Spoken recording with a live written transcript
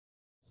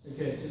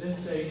Okay, today's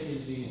date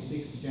is the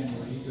 6th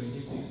January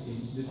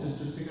 2016. This is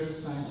to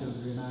Figures 9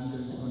 children. I'm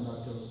going to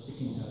conduct your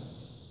speaking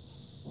test.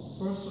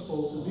 First of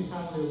all, to be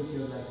familiar with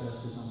you, I'd like to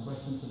ask you some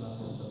questions about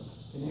yourself.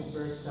 Can you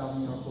first tell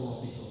me your full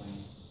official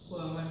name?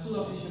 Well, my full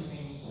official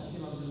name is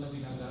Sakeeb as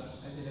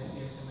it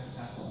appears in my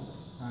passport.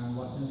 And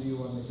what name do you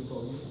want me to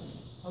call you?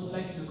 I would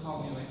like you to call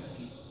me my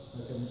Sakeeb.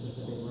 Okay, Mr.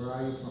 Sakeeb, where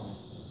are you from?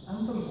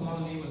 I'm from a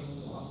small neighborhood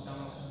of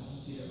Jamaica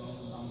in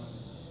Chittagong,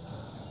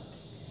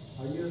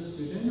 Bangladesh. Are you a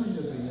student or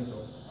you're doing a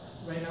job?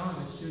 Right now, I'm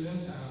a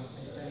student. I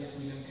study at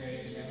William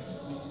Carey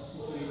Academy, which is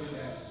situated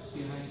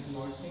behind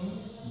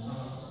Nursing,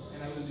 and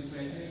I will be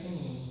graduating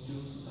in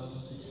June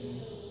 2016.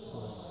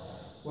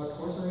 What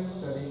course are you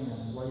studying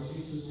and why did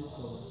you choose this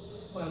course?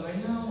 Well,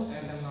 right now,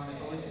 as I'm not a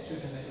college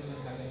student, I do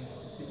not have any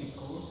specific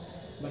course,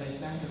 but I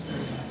plan to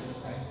study in the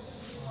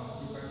science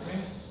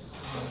department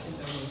since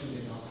I'm going to be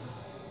a doctor.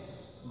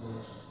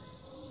 Good.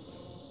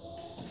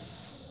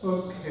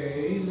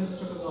 Okay, let's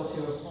talk about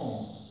your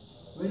home.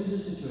 Where is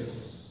it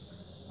situated?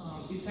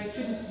 It's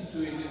actually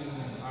situated in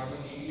an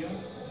urban area, a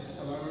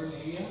suburban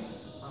area.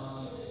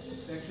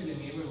 It's actually a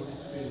neighborhood,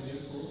 it's very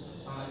beautiful.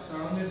 It's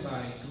surrounded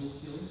by two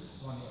hills,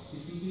 one is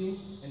TC Hill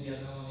and the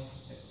other one is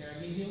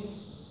Cherokee Hill.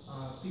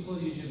 People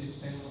usually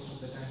spend most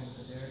of the time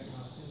over there.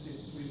 Since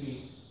it's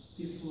really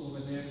peaceful over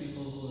there,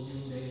 people go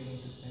during the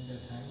evening to spend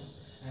their time.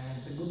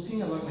 And the good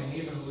thing about my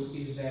neighborhood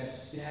is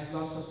that it has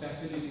lots of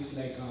facilities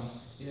like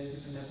it has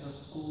different types of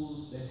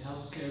schools, then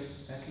healthcare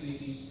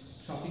facilities,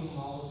 shopping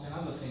malls and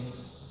other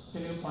things.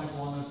 Can you point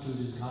one or two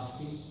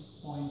disgusting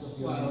point of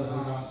your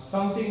neighborhood?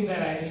 Something that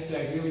I need to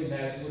agree with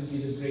that would be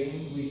the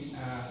drain, which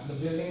the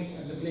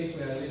building, the place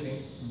where I'm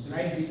living,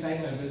 right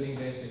beside my building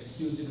there is a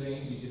huge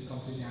drain which is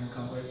completely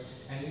uncovered,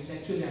 and it's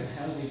actually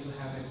unhealthy to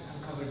have an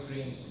uncovered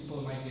drain.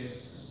 People might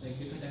get like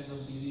different types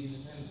of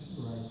diseases and.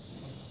 Right.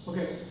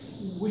 Okay,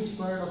 which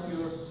part of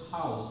your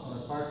house or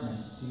apartment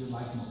do you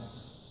like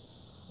most?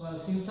 Well,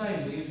 since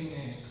I live in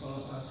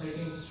a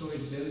 13-story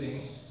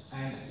building,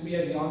 and we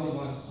are the only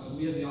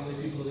we are the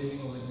only people living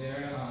over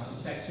there.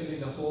 It's actually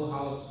the whole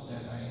house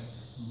that I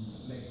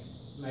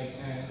like.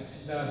 And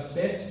the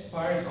best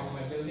part of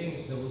my building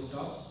is the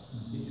rooftop,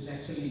 which is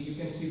actually you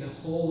can see the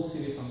whole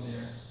city from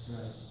there.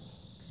 Right.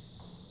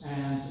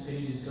 And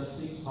any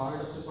disgusting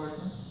part of the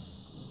apartment?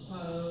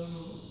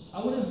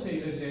 I wouldn't say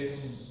that there's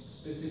any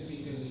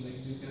specifically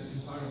like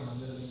disgusting part of my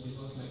building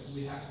because like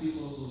we have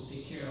people who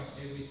take care of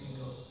every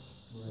single.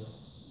 Right.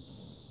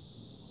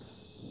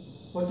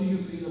 What do you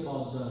feel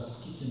about the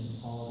kitchen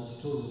or the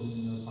storeroom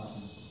in your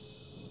apartment?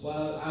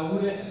 Well, I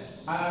wouldn't.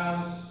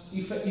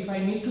 If I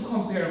need to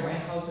compare my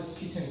house's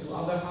kitchen to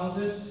other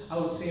houses, I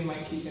would say my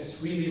kitchen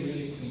is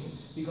really clean.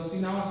 Because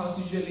in our house,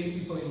 usually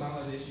people in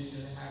Bangladesh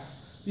usually have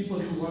people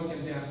who work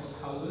in their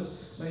houses.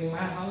 But in my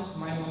house,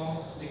 my mom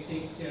like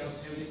takes care of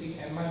everything,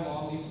 and my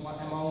mom is one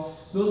among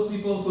those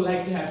people who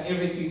like to have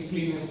everything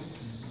clean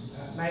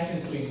and nice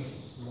and clean.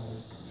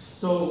 Right.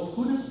 So,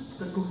 who does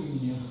the cooking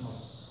in your house?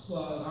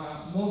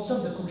 Well, most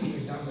of the cooking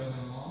is done by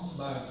my mom,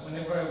 but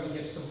whenever we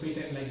get some free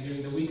time, like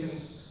during the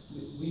weekends,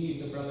 we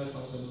the brothers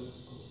also do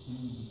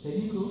cook.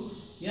 Can you cook?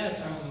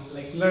 Yes, I'm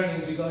like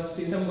learning because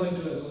since I'm going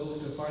to go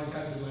to a foreign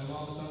country, my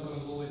mom's not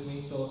going to go with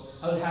me, so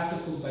I'll have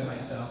to cook by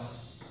myself.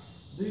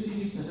 Do you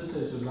think it's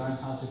necessary to learn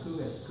how to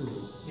cook at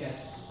school?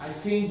 Yes, I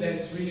think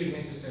that's really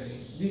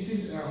necessary. This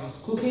is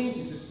cooking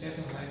is a step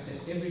in life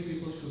that every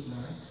people should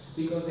learn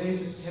because there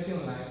is a step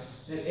in life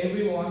that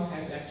everyone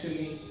has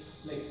actually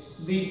like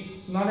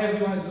not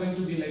everyone is going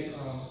to be like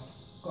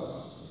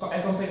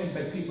accompanied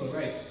by people,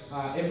 right?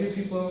 Every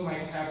people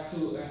might have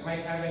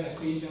an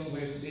occasion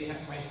where they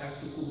might have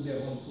to cook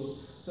their own food.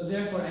 So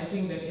therefore, I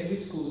think that every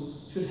school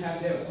should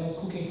have their own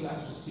cooking class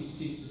to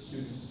teach the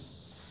students.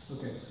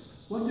 Okay.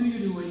 What do you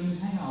do when you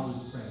hang out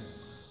with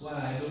friends? Well,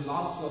 I do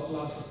lots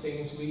of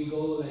things. We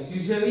go like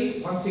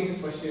usually one thing is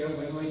for sure.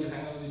 Whenever you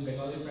hang out with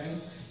Bengali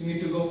friends, you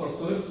need to go for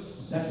food.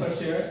 That's for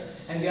sure.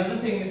 And the other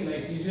thing is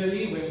like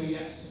usually when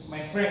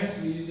my friends,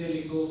 we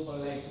usually go for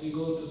like, we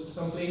go to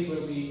some place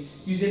where we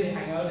usually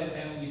hang out and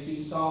then we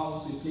sing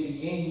songs, we play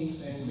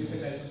games and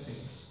different types of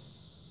things.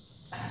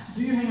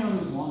 Do you hang out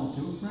with one or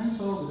two friends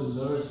or with a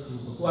large group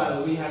of friends?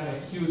 Well, we have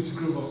a huge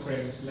group of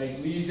friends.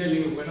 Like we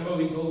usually, whenever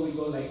we go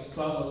like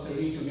 12 or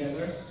 30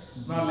 together,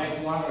 not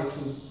like one or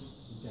two.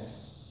 Okay.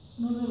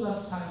 When was the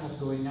last time of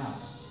going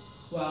out?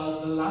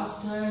 Well, the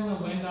last time I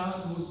went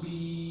out would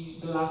be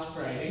the last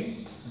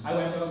Friday. I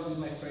went out with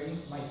my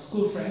friends, my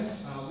school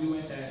friends. We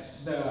went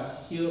at the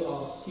hill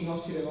of King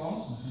of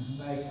Chittagong.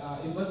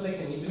 It was like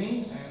an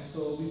evening, and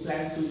so we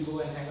planned to go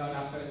and hang out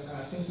after.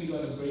 Since we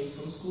got a break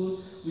from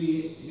school,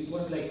 it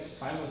was like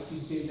 5 or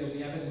 6 days that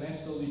we haven't met,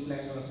 so we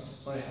planned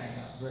for a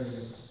hangout. Very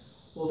good.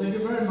 Well, thank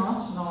you very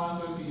much. Now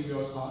I'm going to give you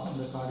a card, and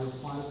the card you'll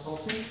find a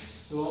topic.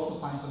 You'll also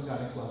find some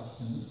guided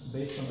questions.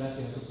 Based on that,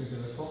 you have to prepare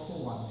a talk for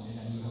 1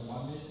 minute, and you have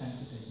 1 minute time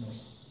to take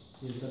notes.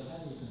 Here's the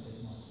pen, you can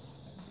take notes.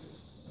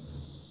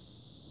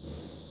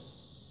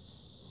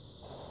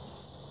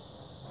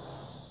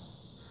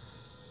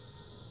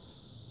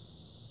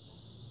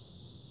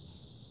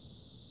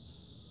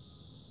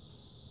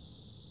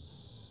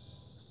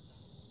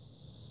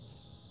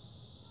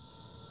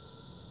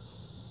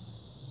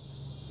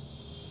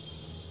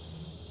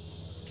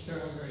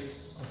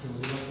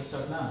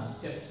 start now?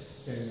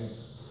 Yes. Carry on.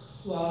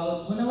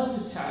 Well, when I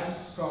was a child,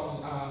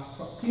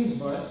 since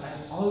birth,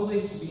 I've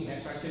always been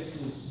attracted to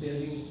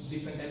building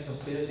different types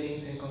of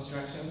buildings and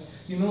constructions.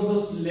 You know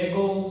those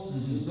Lego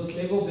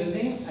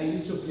buildings? I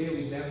used to play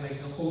with them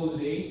like the whole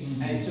day.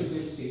 I used to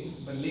build things.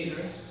 But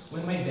later,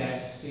 when my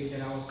dad said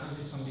that our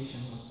country's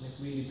condition was like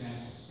really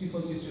bad,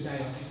 people used to die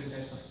of different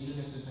types of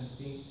illnesses and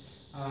things.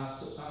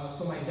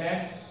 So my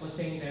dad was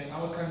saying that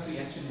our country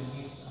actually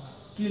needs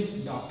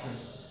skilled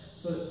doctors.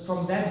 So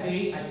from that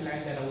day, I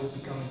planned that I would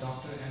become a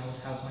doctor and I would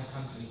help my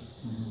country.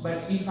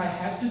 But if I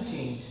had to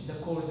change the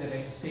course that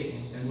I've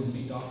taken, that would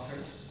be doctor,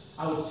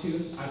 I would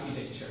choose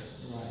architecture.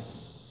 Right.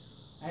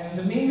 And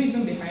the main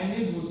reason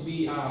behind it would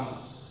be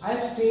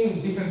I've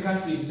seen different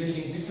countries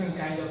building different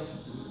kind of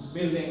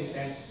buildings,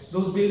 and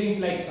those buildings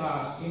like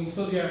in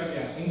Saudi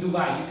Arabia, in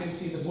Dubai, you can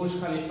see the Burj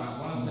Khalifa,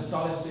 one of the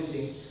tallest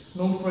buildings,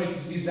 known for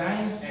its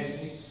design and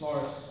it's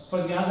for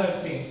the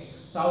other things.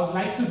 So I would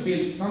like to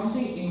build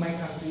something in my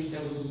country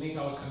that would make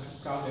our country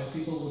proud and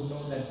people would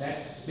know that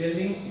that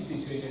building is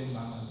situated in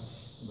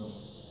Bangladesh.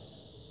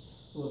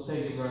 Well,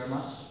 thank you very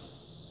much.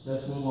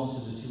 Let's move on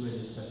to the two-way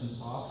discussion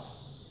part.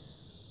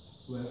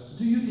 Well,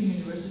 do you think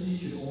universities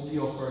should only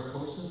offer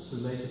courses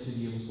related to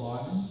the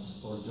employment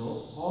or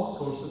job, or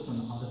courses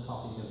on other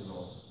topics as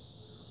well?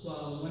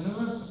 Well,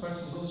 whenever a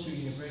person goes to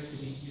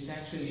university, he's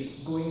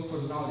actually going for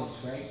knowledge,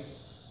 right?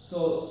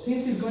 So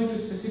since he's going to a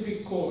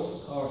specific course,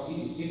 or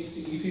if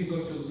he's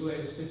going to do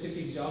a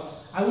specific job,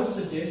 I would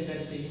suggest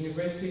that the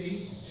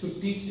university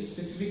should teach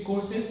specific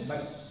courses,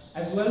 but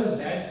as well as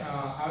that,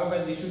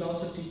 however, they should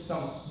also teach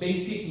some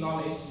basic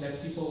knowledge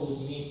that people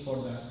would need for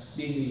the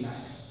daily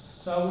life.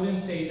 So I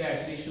wouldn't say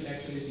that they should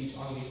actually teach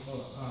only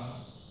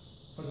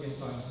for the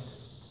employment.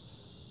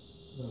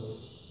 So,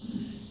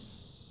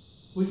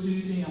 which do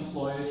you think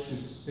employers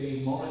should pay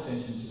more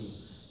attention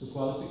to, the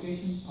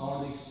qualification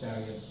or the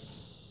experience?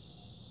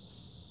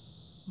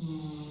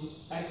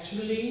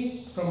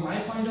 Actually, from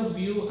my point of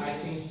view, I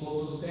think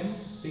both of them,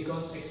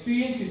 because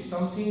experience is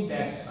something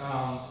that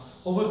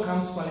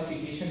overcomes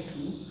qualification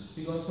too.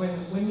 Because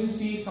when you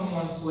see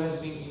someone who has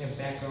been in a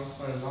background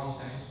for a long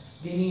time,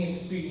 gaining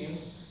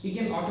experience, he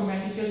can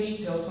automatically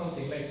tell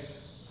something like,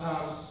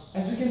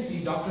 as we can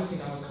see, doctors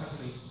in our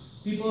country,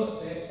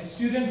 a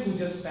student who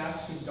just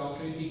passed his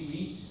doctorate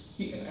degree,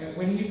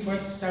 when he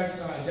first starts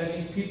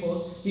judging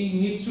people, he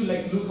needs to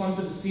like look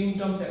onto the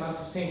symptoms and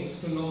other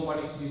things to know what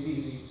his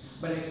disease is.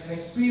 But an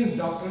experienced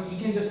doctor,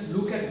 he can just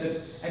look at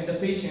the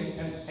patient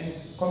and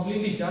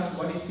completely judge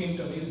what his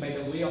symptom is by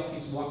the way of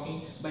his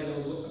walking, by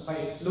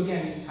looking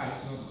at his eyes,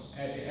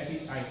 at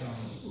his eyes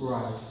normally.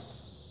 Right.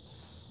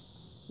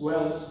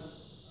 Well,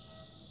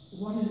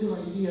 what is your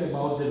idea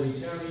about the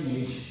retiring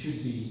age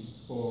should be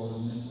for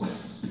men?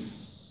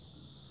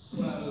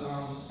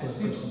 Well,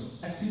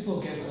 as people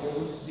get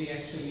old, they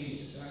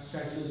actually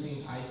start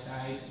losing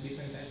eyesight,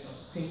 different types of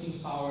thinking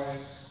power, and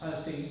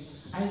other things.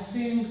 I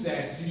think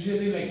that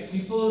usually, like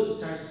people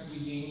start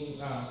losing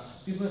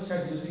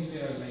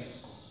their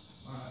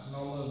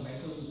normal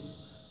mental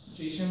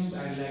situation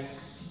by like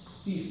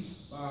 60.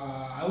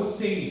 I would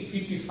say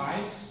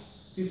 55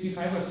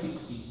 or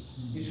 60.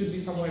 It should be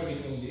somewhere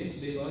between this,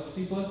 because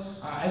people,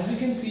 as we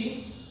can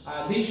see,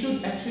 they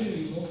should actually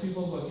remove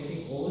people who are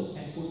getting old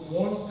and put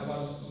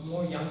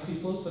more young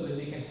people so that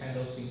they can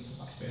handle things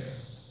much better.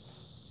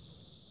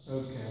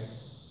 Okay.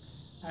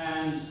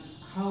 And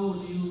how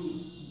do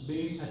you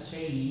bring a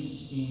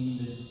change in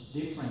the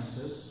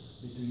differences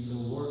between the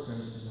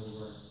workers and the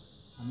work?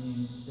 I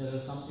mean, there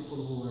are some people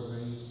who are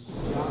very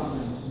young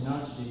and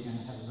energetic and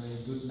have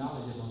very good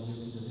knowledge about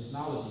using the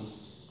technology.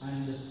 And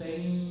in the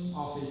same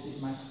office,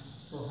 it might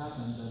so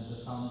happen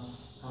that some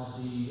of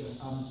the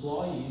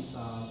employees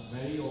are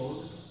very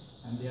old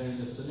and they are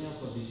in the senior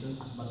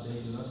positions, but they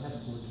do not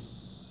have good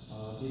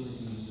ability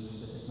in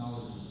using the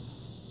technology.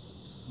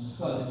 And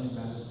how do you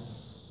balance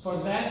that?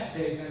 For that,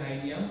 there is an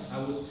idea. I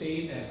would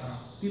say that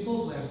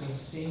people who have been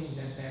staying in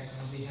that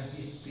background, they have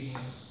the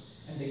experience,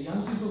 and the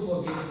young people who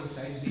are getting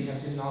inside, they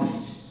have the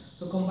knowledge.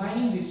 So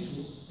combining these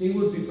two, they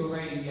would be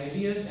providing the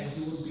ideas and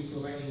he would be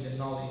providing the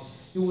knowledge.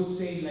 He would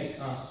say like,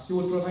 he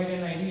would provide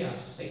an idea,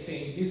 like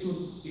saying if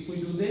we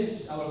do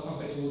this, our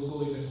company will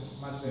go even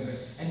much better.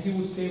 And he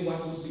would say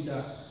what would be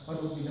the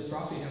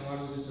profit and what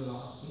would be the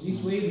loss. In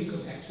this way, we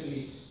could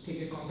actually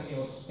take a company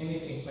or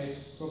anything by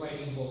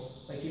providing both,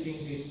 by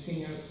keeping the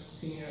senior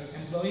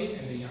employees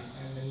and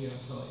the new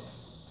employees.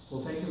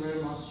 Well, thank you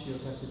very much. Your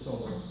class is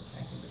over.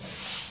 Thank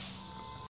you.